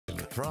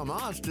from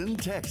Austin,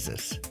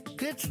 Texas,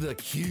 it's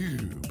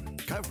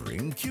theCUBE,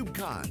 covering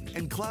KubeCon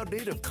and Cloud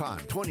Native Con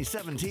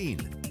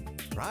 2017.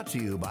 Brought to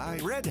you by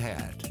Red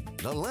Hat,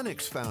 the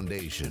Linux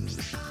Foundation,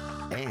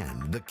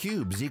 and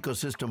theCUBE's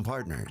ecosystem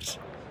partners.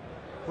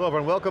 Hello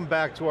everyone, welcome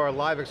back to our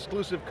live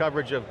exclusive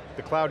coverage of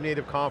the Cloud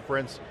Native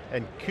Conference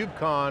and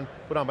KubeCon,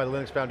 put on by the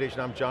Linux Foundation.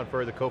 I'm John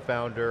Furrier, the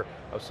co-founder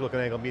of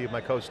SiliconANGLE Media, my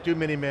co-host Stu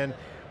Miniman.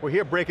 We're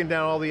here breaking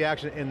down all the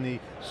action in the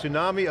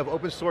tsunami of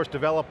open source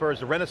developers,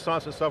 the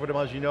renaissance of software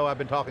developers. You know I've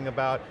been talking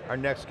about our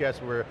next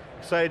guest. We're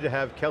excited to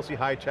have Kelsey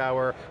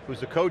Hightower, who's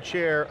the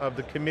co-chair of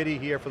the committee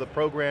here for the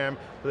program,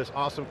 for this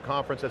awesome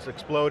conference that's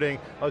exploding.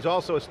 I was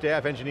also a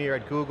staff engineer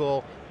at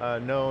Google,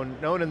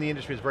 known in the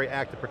industry as a very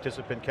active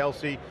participant.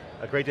 Kelsey,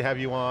 great to have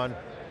you on.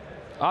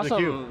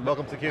 Awesome.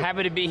 Welcome to theCUBE.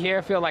 Happy to be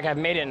here, feel like I've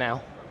made it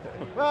now.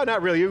 Well,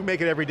 not really. You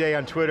make it every day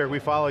on Twitter. We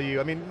follow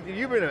you. I mean,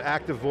 you've been an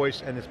active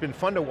voice, and it's been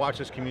fun to watch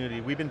this community.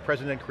 We've been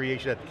president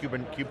creation at the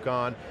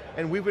KubeCon,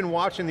 and we've been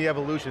watching the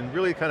evolution,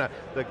 really kind of,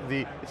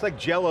 it's like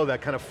Jell-O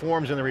that kind of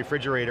forms in the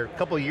refrigerator. A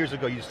couple of years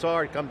ago, you saw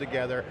it come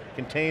together,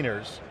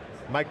 containers,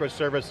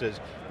 microservices.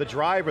 The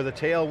driver, the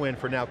tailwind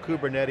for now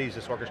Kubernetes,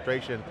 this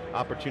orchestration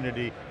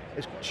opportunity,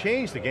 has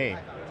changed the game.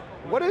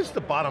 What is the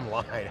bottom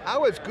line?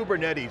 How is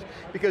Kubernetes?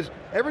 Because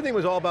everything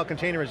was all about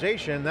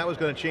containerization, that was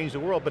going to change the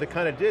world, but it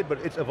kind of did, but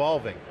it's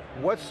evolving.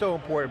 What's so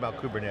important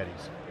about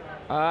Kubernetes?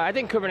 I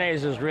think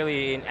Kubernetes is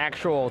really an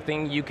actual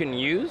thing you can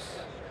use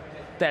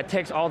that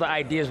takes all the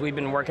ideas we've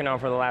been working on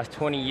for the last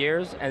 20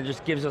 years and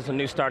just gives us a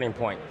new starting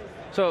point.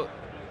 So,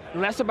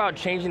 less about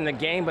changing the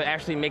game, but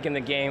actually making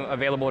the game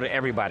available to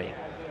everybody.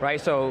 Right,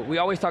 so we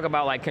always talk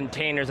about like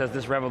containers as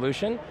this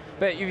revolution,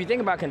 but if you think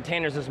about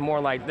containers, it's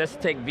more like, let's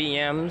take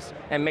VMs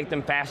and make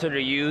them faster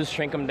to use,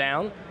 shrink them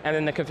down, and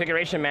then the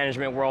configuration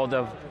management world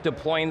of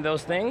deploying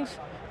those things,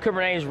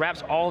 Kubernetes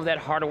wraps all of that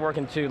harder work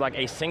into like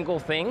a single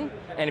thing,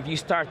 and if you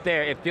start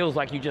there, it feels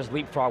like you just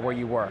leapfrog where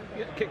you were.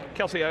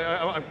 Kelsey,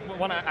 I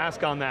want to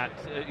ask on that.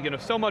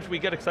 So much we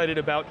get excited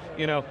about,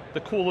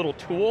 the cool little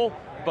tool,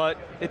 but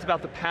it's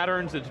about the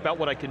patterns, it's about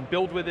what I can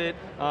build with it.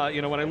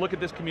 When I look at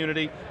this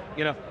community,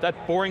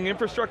 that boring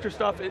infrastructure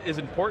stuff is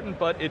important,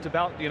 but it's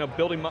about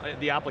building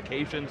the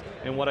applications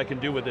and what I can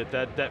do with it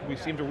that we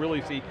seem to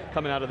really see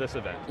coming out of this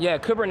event. Yeah,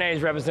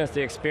 Kubernetes represents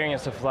the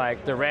experience of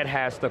like the Red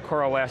Hats, the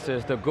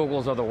CoreOSs, the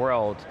Googles of the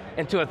world,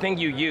 into a thing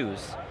you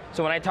use.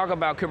 So when I talk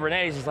about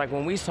Kubernetes, it's like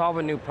when we solve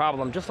a new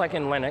problem, just like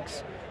in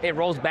Linux, it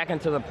rolls back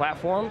into the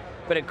platform,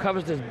 but it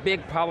covers this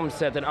big problem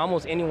set that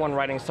almost anyone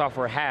writing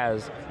software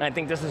has, and I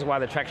think this is why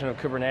the traction of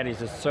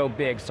Kubernetes is so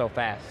big, so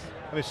fast.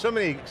 I mean, so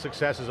many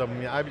successes. I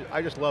mean,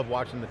 I just love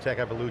watching the tech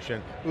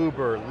evolution.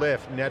 Uber,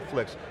 Lyft,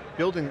 Netflix,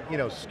 building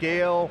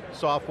scale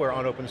software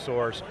on open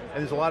source,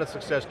 and there's a lot of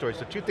success stories.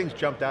 So two things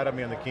jumped out at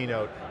me on the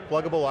keynote.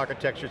 Pluggable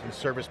architectures and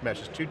service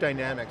meshes, two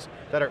dynamics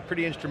that are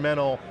pretty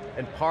instrumental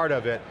and part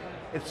of it.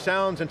 It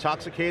sounds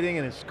intoxicating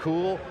and it's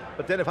cool,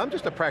 but then if I'm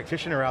just a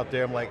practitioner out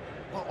there, I'm like,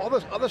 well, all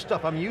this other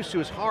stuff I'm used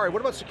to is hard.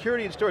 What about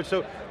security and storage?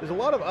 So there's a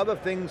lot of other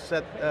things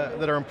that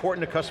are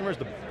important to customers,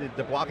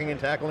 the blocking and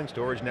tackling,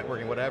 storage,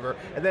 networking, whatever,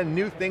 and then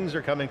new things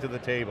are coming to the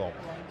table.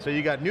 So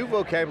you got new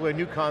vocabulary,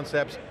 new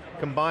concepts,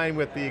 combined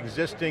with the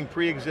existing,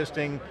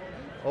 pre-existing,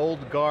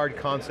 old guard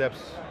concepts,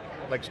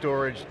 like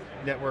storage,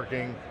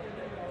 networking.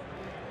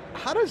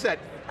 How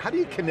do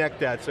you connect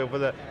that? So for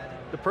the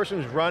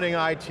person who's running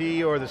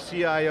IT or the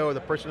CIO or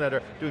the person that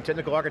are doing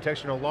technical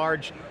architecture in a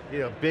large,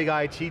 big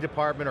IT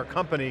department or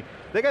company,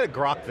 they got to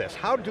grok this.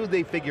 How do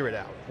they figure it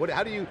out?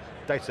 How do you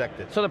dissect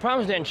it? So the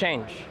problems didn't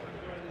change.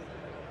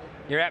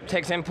 Your app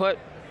takes input,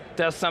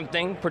 does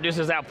something,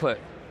 produces output.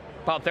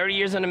 About 30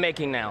 years in the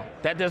making now.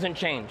 That doesn't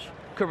change.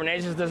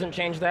 Kubernetes doesn't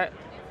change that.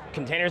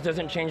 Containers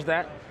doesn't change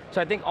that. So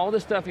I think all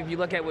this stuff, if you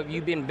look at what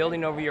you've been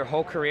building over your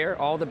whole career,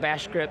 all the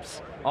bash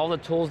scripts, all the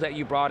tools that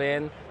you brought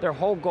in, their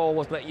whole goal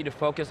was to let you to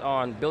focus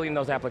on building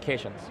those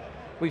applications.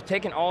 We've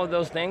taken all of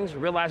those things,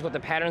 realized what the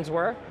patterns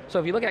were, so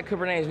if you look at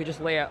Kubernetes, we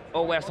just lay an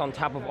OS on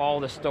top of all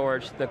the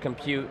storage, the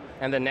compute,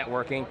 and the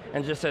networking,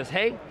 and just says,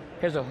 hey,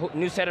 here's a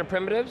new set of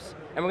primitives,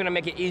 and we're going to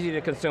make it easy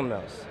to consume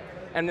those.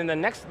 And then the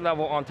next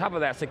level on top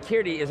of that,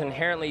 security is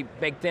inherently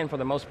baked in for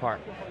the most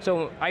part.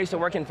 So I used to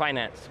work in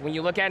finance. When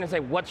you look at it and say,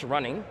 what's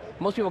running?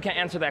 Most people can't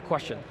answer that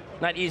question,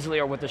 not easily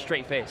or with a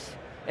straight face.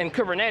 In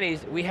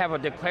Kubernetes, we have a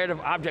declarative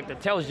object that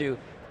tells you,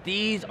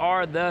 these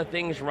are the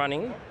things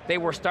running. They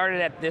were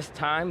started at this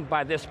time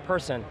by this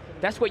person.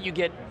 That's what you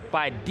get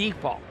by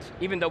default.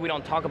 Even though we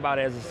don't talk about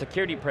it as a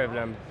security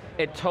privilege,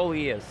 it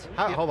totally is.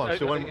 Hold on,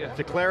 so when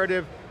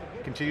declarative,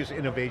 continuous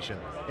innovation,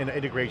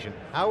 integration.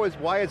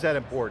 Why is that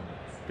important?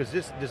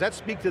 Because does that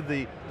speak to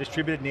the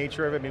distributed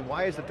nature of it? I mean,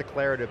 why is the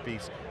declarative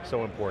piece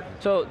so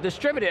important? So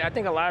distributed, I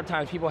think a lot of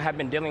times people have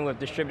been dealing with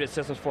distributed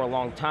systems for a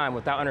long time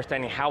without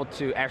understanding how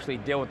to actually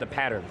deal with the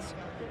patterns.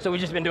 So we've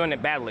just been doing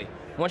it badly.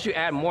 Once you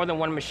add more than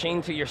one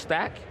machine to your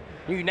stack,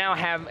 you now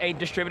have a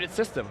distributed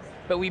system.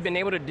 But we've been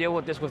able to deal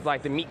with this with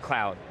like the meat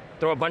cloud.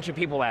 Throw a bunch of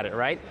people at it,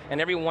 right?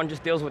 And everyone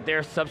just deals with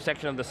their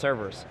subsection of the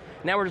servers.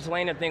 Now we're just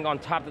laying a thing on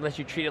top that lets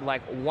you treat it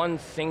like one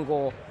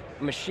single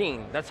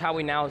machine. That's how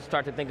we now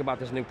start to think about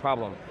this new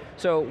problem.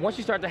 So once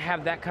you start to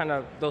have that kind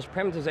of, those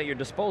primitives at your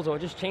disposal, it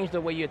just changed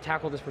the way you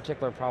tackle this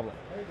particular problem.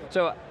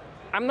 So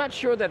I'm not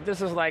sure that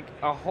this is like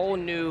a whole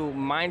new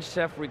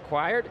mindset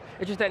required.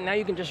 It's just that now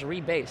you can just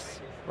rebase,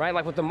 right?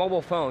 Like with the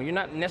mobile phone, you're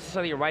not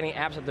necessarily writing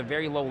apps at the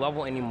very low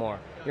level anymore.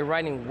 You're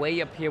writing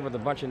way up here with a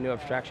bunch of new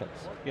abstractions.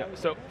 Yeah,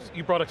 so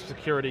you brought up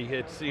security.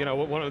 It's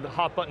one of the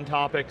hot button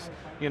topics.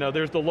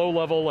 There's the low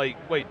level, like,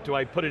 wait, do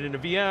I put it in a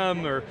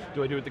VM or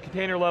do I do it at the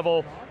container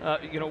level?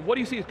 What do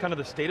you see as kind of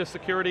the state of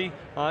security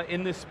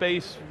in this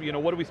space?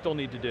 What do we still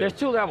need to do? There's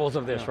two levels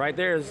of this, right?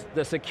 There's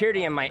the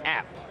security in my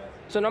app.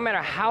 So no matter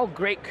how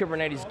great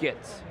Kubernetes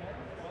gets,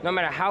 no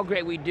matter how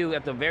great we do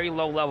at the very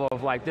low level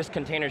of like, this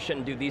container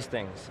shouldn't do these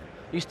things,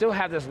 you still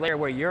have this layer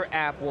where your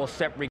app will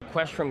accept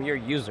requests from your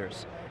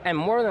users. And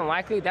more than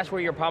likely, that's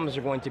where your problems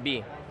are going to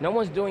be. No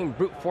one's doing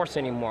brute force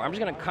anymore. I'm just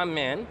going to come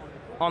in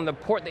on the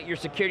port that your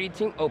security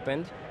team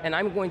opened, and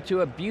I'm going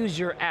to abuse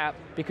your app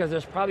because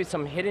there's probably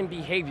some hidden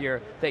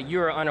behavior that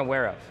you're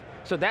unaware of.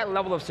 So that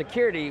level of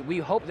security, we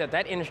hope that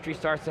that industry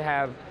starts to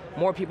have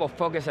more people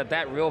focus at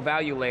that real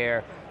value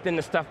layer than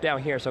the stuff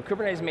down here. So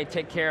Kubernetes may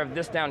take care of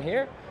this down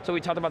here. So we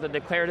talked about the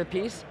declarative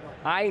piece.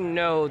 I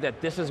know that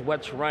this is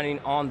what's running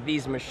on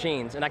these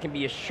machines, and I can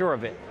be assured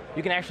of it.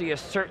 You can actually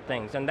assert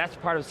things, and that's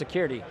part of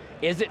security.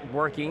 Is it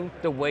working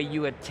the way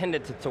you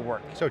intended it to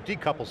work? So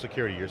decouple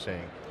security, you're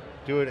saying.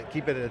 Do it,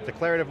 keep it at a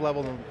declarative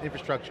level in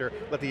infrastructure,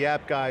 let the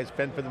app guys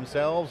fend for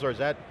themselves, or is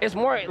that? It's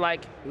more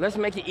like, let's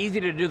make it easy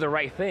to do the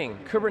right thing.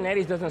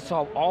 Kubernetes doesn't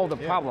solve all the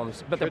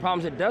problems, but the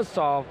problems it does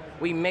solve,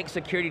 we make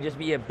security just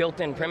be a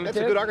built-in primitive.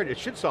 That's a good argument, it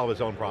should solve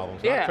its own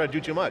problems, not try to do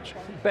too much.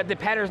 But the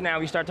patterns now,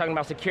 we start talking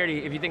about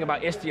security, if you think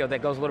about Istio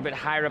that goes a little bit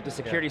higher up the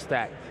security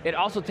stack, it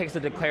also takes a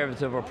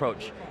declarative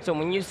approach. So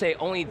when you say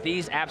only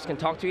these apps can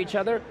talk to each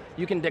other,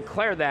 you can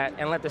declare that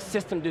and let the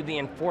system do the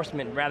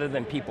enforcement rather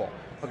than people.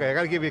 Okay, I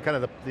got to give you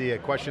kind of the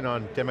question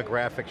on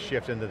demographic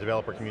shift in the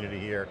developer community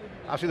here.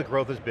 Obviously the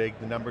growth is big,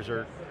 the numbers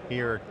are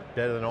here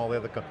better than all the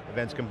other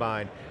events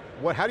combined.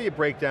 How do you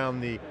break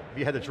down if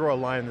you had to draw a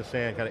line in the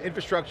sand, kind of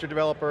infrastructure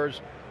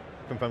developers,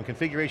 from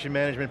configuration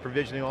management,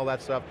 provisioning, all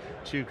that stuff,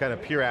 to kind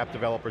of pure app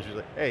developers who's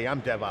like, hey,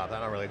 I'm DevOps,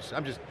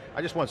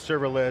 I just want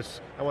serverless,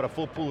 I want a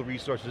full pool of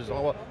resources,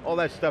 all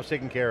that stuff's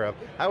taken care of.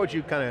 How would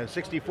you kind of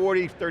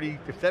 60-40,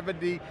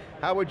 30-70,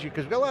 how would you,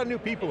 because we've got a lot of new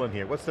people in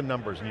here, what's the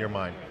numbers in your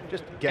mind?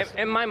 Just guess.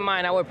 In my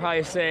mind, I would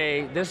probably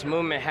say this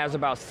movement has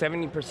about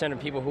 70% of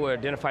people who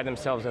identify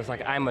themselves as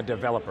like, I'm a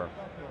developer.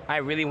 I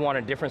really want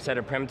a different set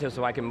of primitives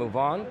so I can move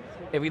on.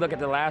 If we look at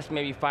the last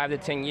maybe 5 to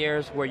 10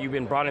 years where you've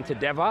been brought into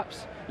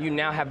DevOps, you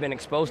now have been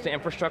exposed to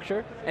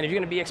infrastructure, and if you're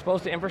going to be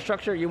exposed to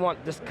infrastructure, you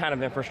want this kind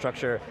of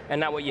infrastructure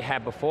and not what you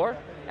had before.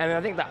 And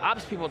I think the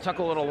ops people took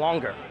a little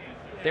longer.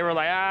 They were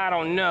like, I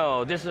don't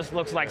know, this just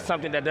looks like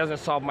something that doesn't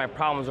solve my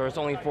problems or it's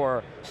only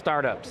for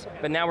startups.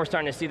 But now we're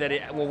starting to see that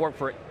it will work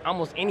for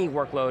almost any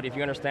workload if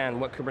you understand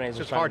what Kubernetes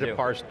is trying to do. It's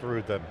hard to parse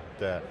through the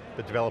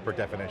developer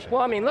definition.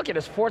 Well, I mean, look at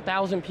us,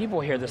 4,000 people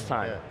here this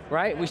time,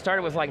 right? We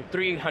started with like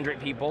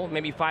 300 people,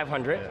 maybe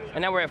 500,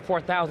 and now we're at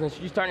 4,000, so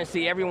you're starting to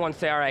see everyone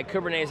say, all right,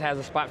 Kubernetes has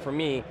a spot for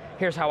me,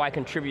 here's how I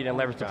contribute and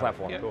leverage the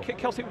platform. Yeah. Cool.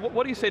 Kelsey,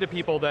 what do you say to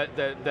people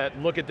that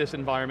look at this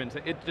environment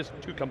and say, it's just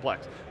too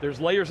complex?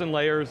 There's layers and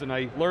layers, and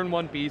I learn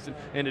one piece,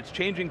 and it's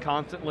changing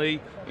constantly.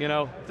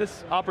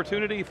 This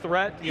opportunity,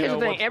 threat, Here's the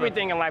thing,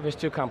 everything in life is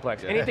too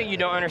complex. Anything you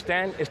don't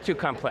understand is too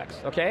complex,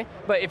 okay?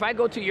 But if I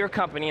go to your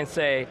company and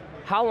say,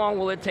 how long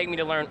will it take me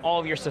to learn all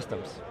of your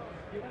systems?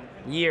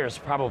 Years,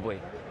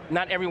 probably.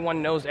 Not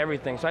everyone knows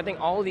everything, so I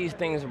think all of these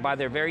things by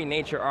their very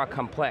nature are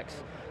complex.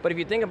 But if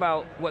you think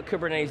about what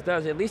Kubernetes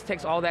does, it at least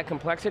takes all that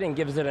complexity and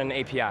gives it an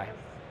API.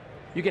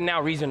 You can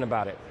now reason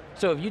about it.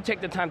 So if you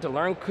take the time to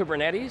learn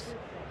Kubernetes,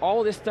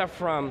 all this stuff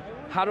from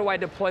how do I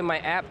deploy my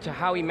app to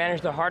how we manage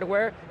the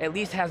hardware, at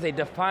least has a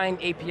defined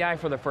API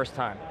for the first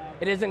time.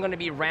 It isn't going to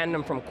be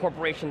random from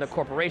corporation to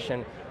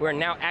corporation. We're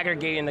now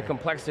aggregating the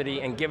complexity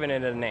and giving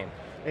it a name.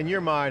 In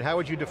your mind, how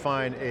would you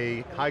define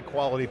a high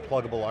quality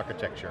pluggable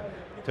architecture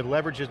that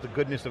leverages the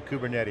goodness of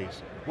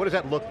Kubernetes? What does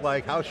that look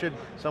like? How should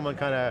someone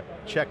kind of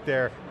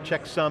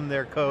checksum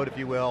their code, if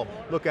you will,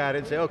 look at it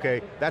and say,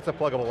 okay, that's a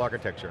pluggable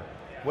architecture.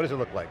 What does it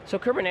look like? So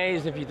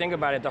Kubernetes, if you think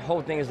about it, the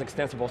whole thing is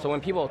extensible. So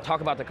when people talk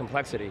about the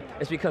complexity,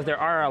 it's because there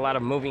are a lot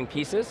of moving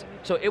pieces.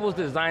 So it was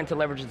designed to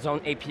leverage its own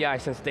API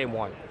since day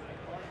one.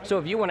 So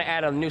if you want to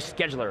add a new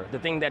scheduler, the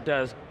thing that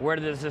does, where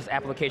does this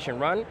application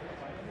run?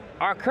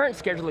 Our current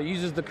scheduler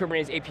uses the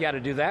Kubernetes API to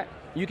do that.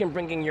 You can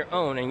bring in your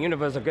own, and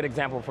Univa is a good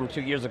example from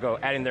 2 years ago,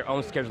 adding their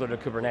own scheduler to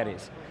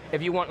Kubernetes.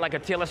 If you want like a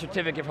TLS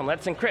certificate from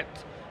Let's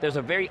Encrypt, there's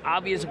a very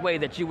obvious way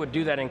that you would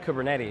do that in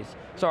Kubernetes.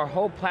 So our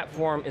whole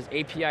platform is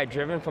API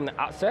driven from the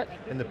outset.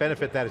 And the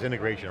benefit of that is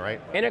integration, right?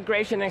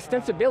 Integration and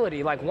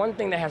extensibility. Like one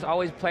thing that has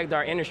always plagued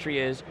our industry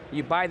is,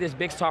 you buy this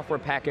big software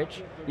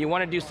package, you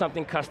want to do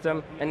something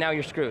custom, and now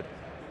you're screwed.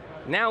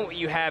 Now what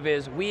you have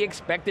is, we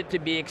expect it to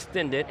be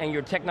extended, and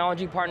your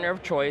technology partner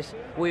of choice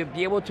will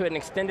be able to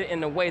extend it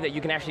in a way that you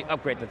can actually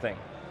upgrade the thing.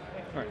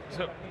 All right,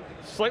 so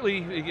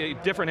slightly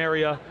different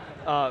area.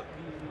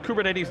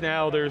 Kubernetes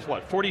now, there's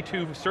what,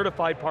 42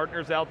 certified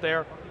partners out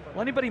there.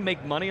 Will anybody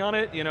make money on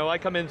it? I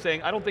come in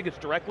saying, I don't think it's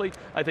directly,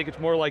 I think it's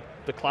more like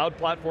the cloud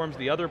platforms,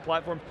 the other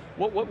platforms.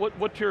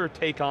 What's your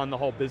take on the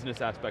whole business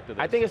aspect of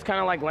this? I think it's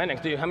kind of like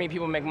Linux, dude. How many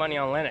people make money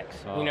on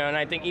Linux? And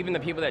I think even the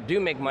people that do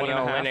make money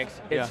on Linux,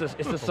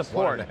 it's the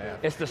support,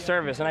 it's the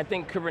service, and I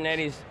think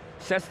Kubernetes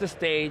sets the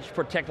stage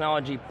for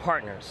technology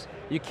partners.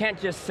 You can't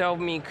just sell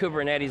me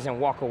Kubernetes and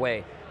walk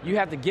away. You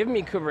have to give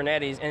me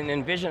Kubernetes and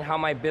envision how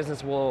my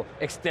business will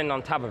extend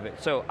on top of it.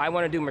 So I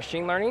want to do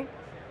machine learning.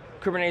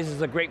 Kubernetes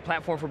is a great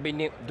platform for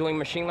doing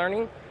machine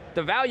learning.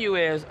 The value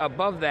is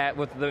above that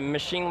with the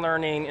machine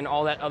learning and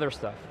all that other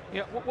stuff.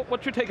 Yeah,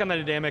 what's your take on the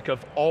dynamic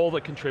of all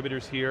the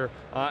contributors here?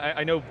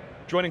 I know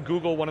joining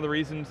Google, one of the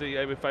reasons,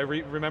 if I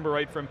remember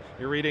right from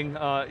your reading,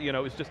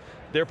 is just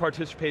their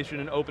participation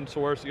in open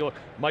source. You look,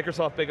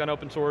 Microsoft big on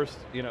open source.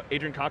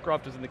 Adrian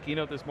Cockcroft is in the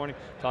keynote this morning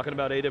talking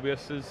about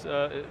AWS's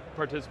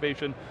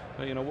participation.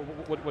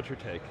 What's your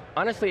take?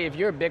 Honestly, if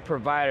you're a big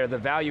provider, the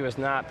value is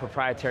not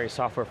proprietary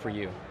software for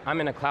you.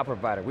 I'm in a cloud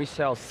provider. We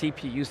sell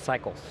CPU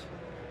cycles.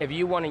 If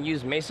you want to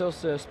use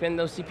Mesos to spin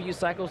those CPU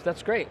cycles,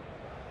 that's great.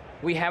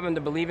 We happen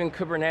to believe in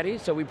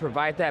Kubernetes, so we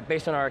provide that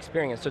based on our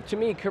experience. So to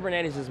me,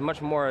 Kubernetes is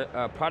much more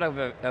a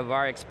product of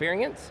our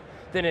experience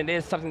than it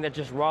is something that's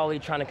just rawly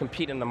trying to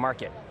compete in the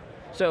market.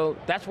 So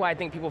that's why I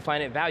think people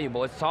find it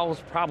valuable. It solves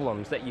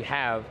problems that you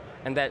have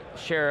and that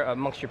share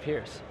amongst your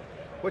peers.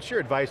 What's your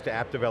advice to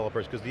app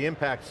developers? Because the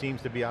impact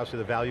seems to be, obviously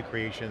the value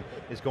creation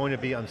is going to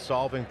be on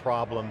solving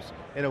problems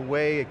in a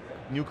way, a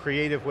new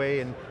creative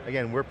way, and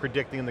again, we're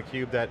predicting in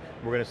theCUBE that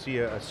we're going to see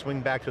a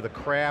swing back to the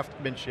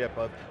craftsmanship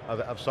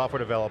of software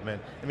development.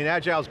 I mean,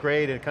 Agile's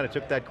great, and it kind of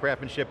took that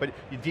craftsmanship, but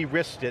you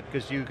de-risked it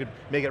because you could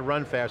make it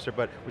run faster,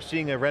 but we're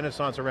seeing a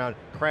renaissance around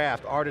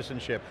craft,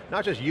 artisanship,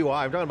 not just UI,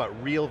 I'm talking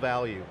about real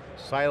value,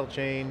 societal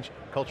change,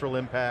 cultural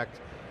impact.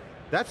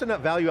 That's a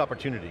value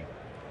opportunity.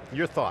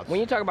 Your thoughts? When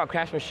you talk about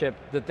craftsmanship,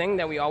 the thing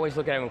that we always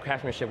look at in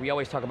craftsmanship, we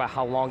always talk about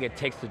how long it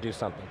takes to do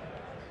something.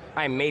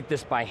 I made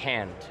this by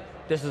hand.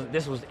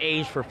 This was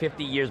aged for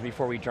 50 years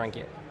before we drank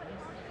it.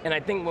 And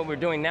I think what we're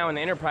doing now in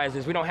the enterprise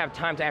is we don't have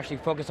time to actually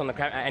focus on the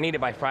craft. I need it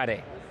by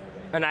Friday.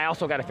 And I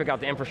also got to figure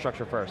out the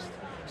infrastructure first.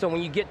 So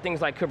when you get things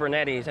like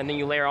Kubernetes and then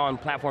you layer on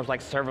platforms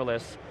like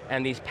serverless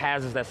and these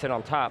PaaS that sit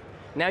on top,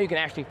 now you can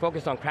actually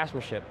focus on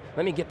craftsmanship.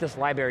 Let me get this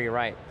library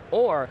right.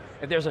 Or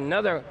if there's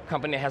another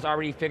company that has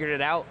already figured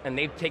it out and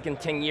they've taken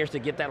 10 years to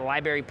get that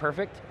library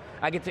perfect,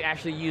 I get to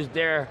actually use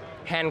their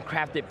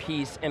handcrafted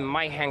piece and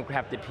my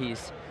handcrafted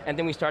piece, and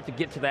then we start to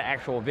get to that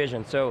actual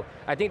vision. So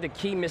I think the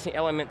key missing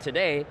element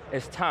today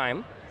is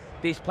time.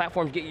 These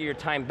platforms get you your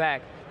time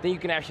back, then you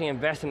can actually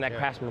invest in that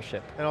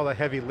craftsmanship. And all the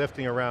heavy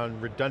lifting around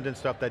redundant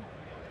stuff that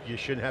you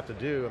shouldn't have to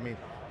do. I mean,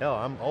 hell,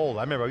 I'm old.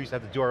 I remember I used to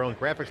have to do our own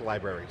graphics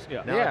libraries.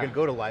 Now I can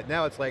go to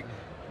now it's like,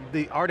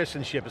 the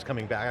artisanship is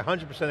coming back. I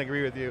 100%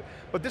 agree with you.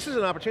 But this is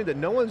an opportunity that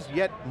no one's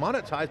yet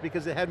monetized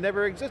because it had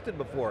never existed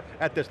before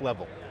at this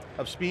level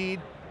of speed,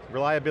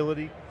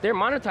 reliability. They're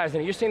monetizing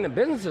it. You're seeing the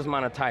businesses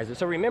monetize it.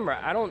 So remember,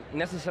 I don't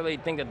necessarily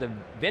think that the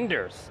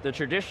vendors, the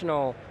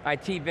traditional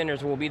IT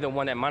vendors will be the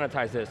one that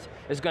monetize this.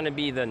 It's going to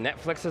be the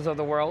Netflixes of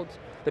the world,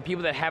 the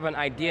people that have an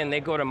idea and they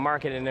go to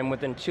market and then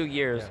within 2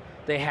 years,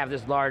 they have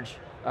this large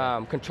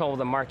control of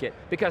the market.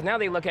 Because now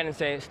they look at it and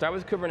say, start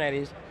with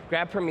Kubernetes,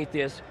 grab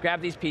Prometheus,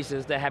 grab these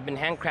pieces that have been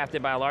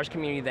handcrafted by a large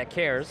community that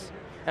cares,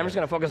 and I'm just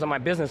going to focus on my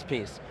business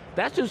piece.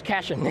 That's who's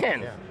cashing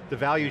in. The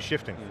value is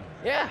shifting.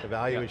 Yeah. The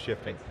value is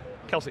shifting.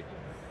 Kelsey,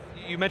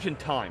 you mentioned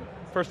time.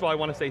 First of all, I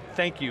want to say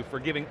thank you for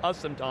giving us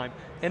some time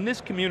and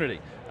this community.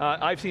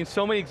 I've seen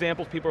so many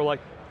examples, people are like,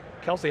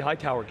 Kelsey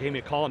Hightower gave me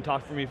a call and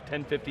talked for me for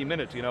 10, 15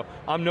 minutes,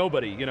 I'm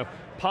nobody,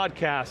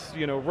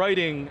 podcasts,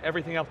 writing,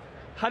 everything else.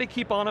 How do you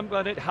keep on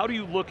about it? How do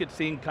you look at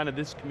seeing kind of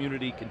this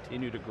community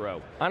continue to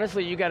grow?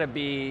 Honestly, you got to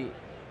be,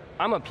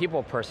 I'm a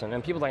people person,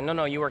 and people are like,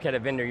 no, you work at a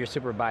vendor, you're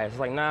super biased. It's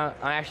like, nah,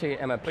 I actually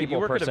am a people person. But you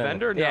work at a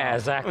vendor? No. Yeah,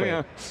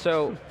 exactly.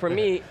 So for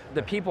me,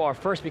 the people are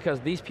first because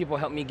these people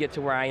helped me get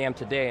to where I am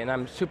today, and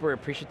I'm super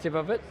appreciative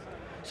of it.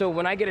 So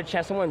when I get a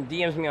chance, someone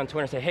DMs me on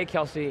Twitter and say, hey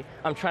Kelsey,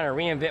 I'm trying to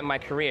reinvent my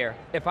career.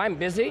 If I'm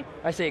busy,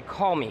 I say,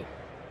 call me.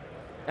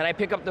 And I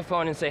pick up the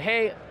phone and say,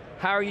 hey,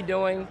 how are you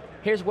doing?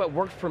 Here's what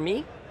worked for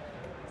me.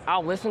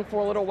 I'll listen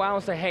for a little while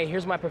and say, hey,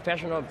 here's my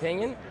professional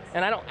opinion,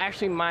 and I don't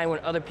actually mind when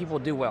other people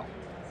do well.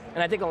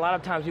 And I think a lot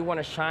of times we want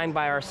to shine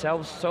by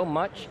ourselves so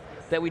much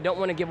that we don't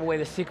want to give away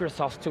the secret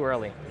sauce too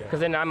early, because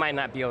then I might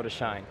not be able to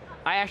shine.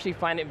 I actually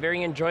find it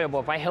very enjoyable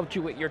if I helped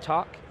you with your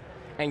talk,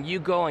 and you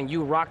go and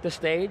you rock the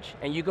stage,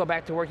 and you go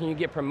back to work and you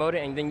get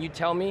promoted, and then you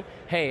tell me,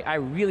 hey, I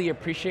really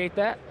appreciate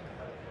that.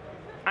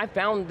 I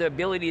found the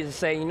ability to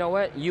say, you know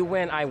what, you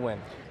win, I win.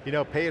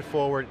 Pay it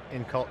forward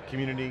in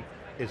community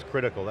is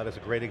critical. That is a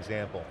great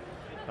example.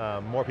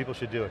 More people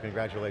should do it,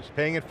 congratulations.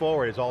 Paying it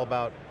forward is all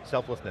about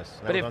selflessness.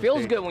 But it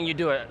feels good when you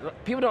do it.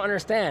 People don't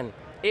understand.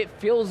 It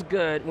feels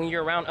good when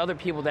you're around other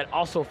people that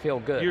also feel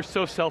good. You're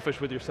so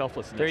selfish with your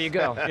selflessness. There you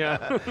go.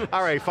 Yeah.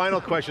 All right,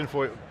 final question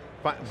for you.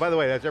 By the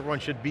way, everyone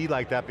should be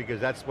like that because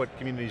that's what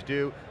communities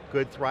do.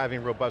 Good,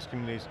 thriving, robust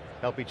communities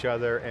help each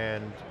other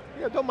and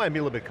don't mind me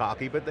a little bit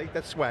cocky, but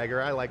that's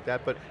swagger, I like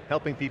that, but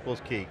helping people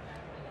is key.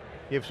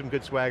 You have some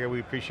good swagger, we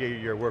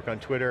appreciate your work on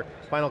Twitter.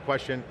 Final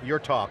question, your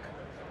talk.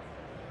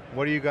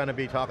 What are you going to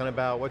be talking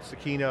about? What's the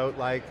keynote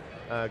like?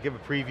 Give a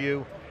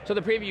preview. So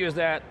the preview is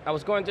that I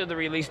was going through the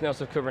release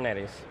notes of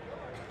Kubernetes,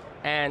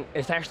 and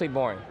it's actually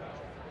boring.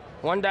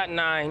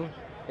 1.9,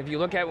 if you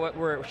look at what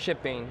we're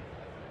shipping,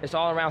 it's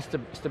all around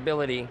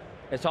stability.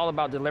 It's all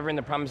about delivering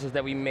the promises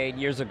that we made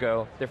years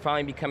ago. They're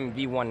finally becoming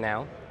V1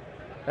 now.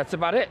 That's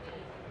about it.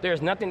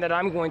 There's nothing that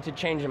I'm going to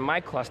change in my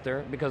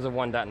cluster because of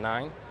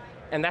 1.9,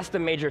 and that's the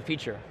major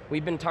feature.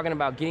 We've been talking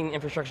about getting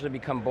infrastructure to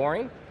become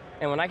boring,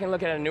 and when I can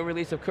look at a new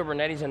release of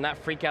Kubernetes and not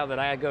freak out that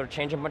I go to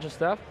change a bunch of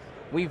stuff,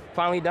 we've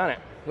finally done it.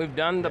 We've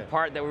done the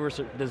part that we were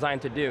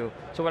designed to do.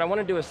 So what I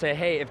want to do is say,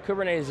 hey, if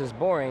Kubernetes is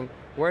boring,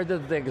 where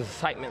does the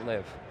excitement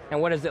live?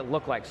 And what does it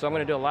look like? So I'm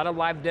going to do a lot of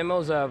live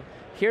demos of,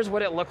 here's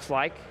what it looks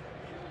like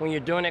when you're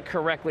doing it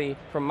correctly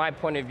from my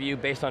point of view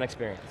based on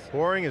experience.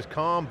 Boring is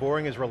calm,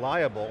 boring is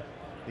reliable.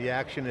 The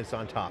action is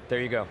on top. There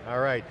you go. All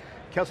right.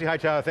 Kelsey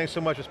Hightower, thanks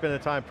so much for spending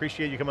the time.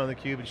 Appreciate you coming on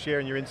theCUBE and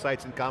sharing your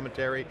insights and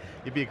commentary.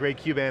 You'd be a great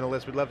CUBE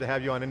analyst. We'd love to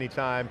have you on any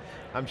time.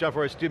 I'm John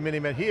Furrier, Stu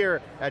Miniman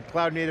here at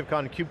Cloud Native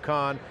Con and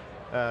KubeCon,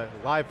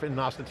 live in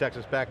Austin,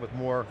 Texas, back with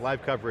more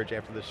live coverage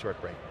after this short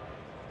break.